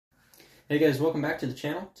Hey guys, welcome back to the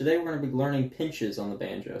channel. Today we're going to be learning pinches on the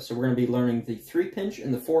banjo. So we're going to be learning the 3 pinch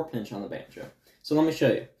and the 4 pinch on the banjo. So let me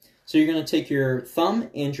show you. So you're going to take your thumb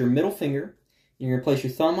and your middle finger. You're going to place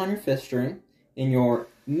your thumb on your 5th string and your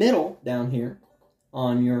middle down here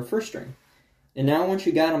on your 1st string. And now once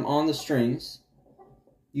you got them on the strings,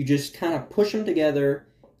 you just kind of push them together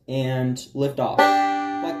and lift off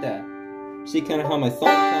like that. See kind of how my thumb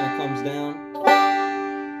kind of comes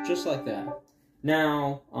down? Just like that.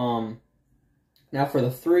 Now for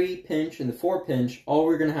the 3 pinch and the 4 pinch, all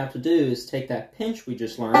we're going to have to do is take that pinch we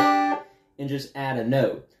just learned and just add a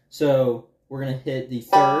note. So we're going to hit the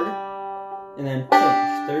 3rd and then pinch.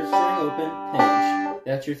 3rd string open, pinch.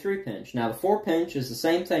 That's your 3 pinch. Now the 4 pinch is the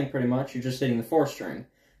same thing pretty much. You're just hitting the 4th string.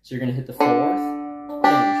 So you're going to hit the 4th,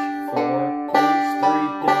 pinch, 4, pinch, 3,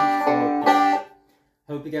 pinch, 4, pinch.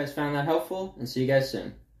 Hope you guys found that helpful and see you guys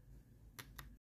soon.